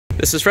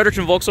This is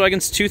Fredericton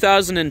Volkswagen's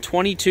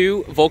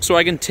 2022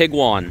 Volkswagen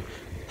Tiguan.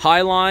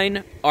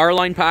 Highline,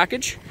 R-Line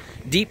package,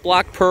 deep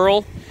black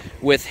pearl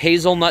with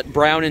hazelnut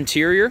brown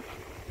interior.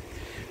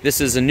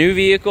 This is a new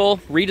vehicle,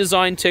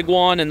 redesigned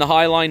Tiguan, and the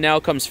Highline now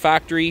comes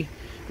factory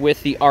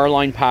with the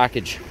R-Line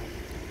package.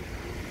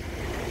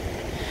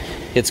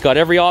 It's got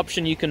every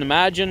option you can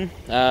imagine,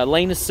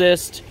 lane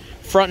assist,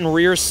 front and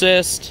rear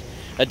assist,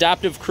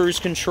 adaptive cruise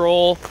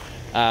control,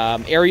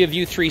 area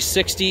view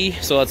 360,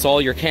 so that's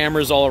all your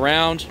cameras all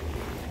around.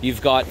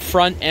 You've got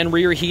front and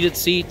rear heated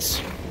seats,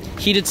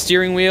 heated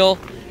steering wheel,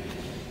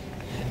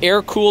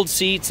 air-cooled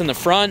seats in the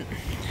front,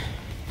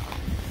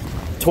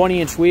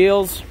 20-inch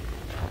wheels,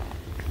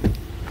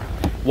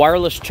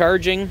 wireless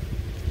charging,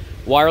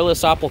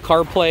 wireless Apple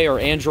CarPlay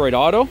or Android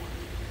Auto,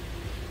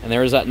 and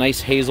there's that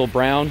nice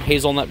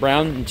hazelnut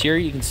brown interior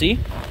you can see.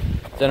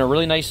 Done a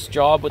really nice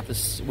job with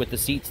the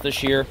seats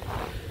this year,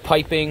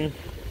 piping,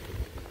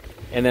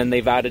 and then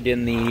they've added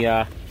in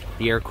the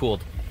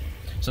air-cooled.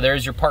 So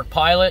there's your Park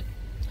Pilot,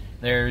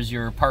 there's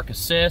your Park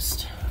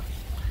Assist,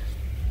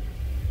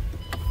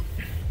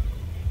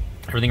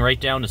 everything right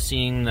down to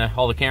seeing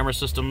all the camera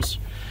systems.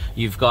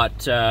 You've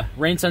got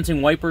rain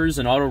sensing wipers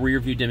and auto rear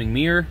view dimming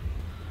mirror,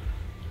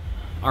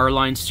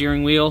 R-Line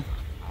steering wheel,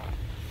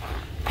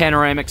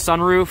 panoramic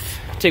sunroof.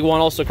 Tiguan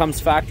also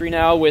comes factory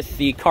now with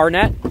the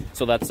CarNet,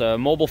 so that's a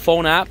mobile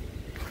phone app.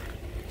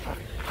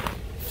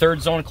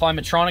 Third zone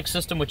climatronic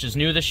system, which is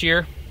new this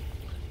year.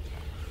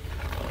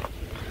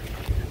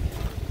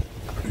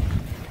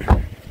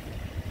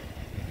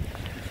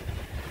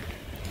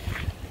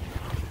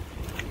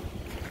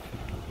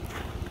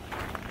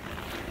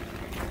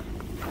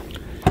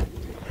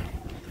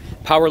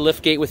 Power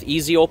liftgate with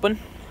easy open.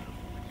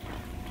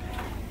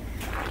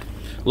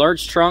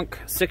 Large trunk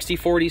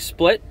 60/40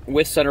 split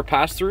with center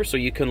pass-through, so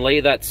you can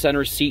lay that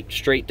center seat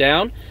straight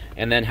down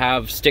and then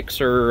have sticks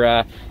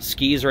or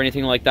skis or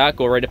anything like that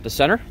go right up the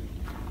center.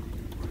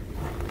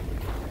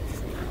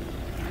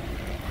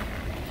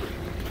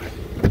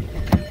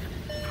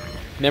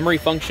 Memory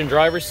function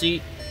driver's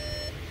seat.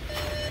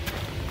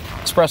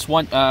 Express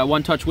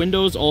one-touch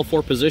windows, all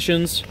 4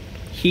 positions.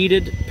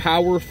 Heated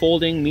power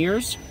folding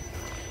mirrors.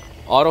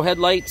 Auto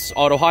headlights,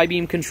 auto high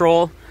beam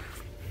control.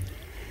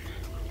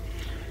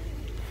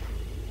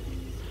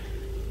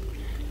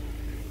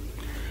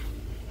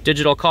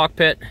 Digital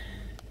cockpit.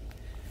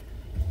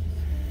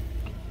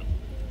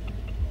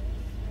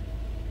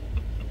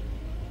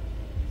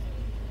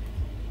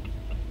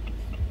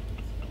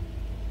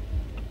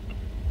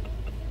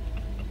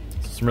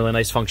 Some really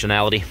nice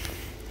functionality.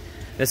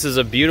 This is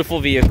a beautiful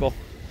vehicle.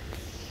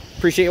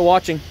 Appreciate you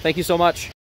watching. Thank you so much.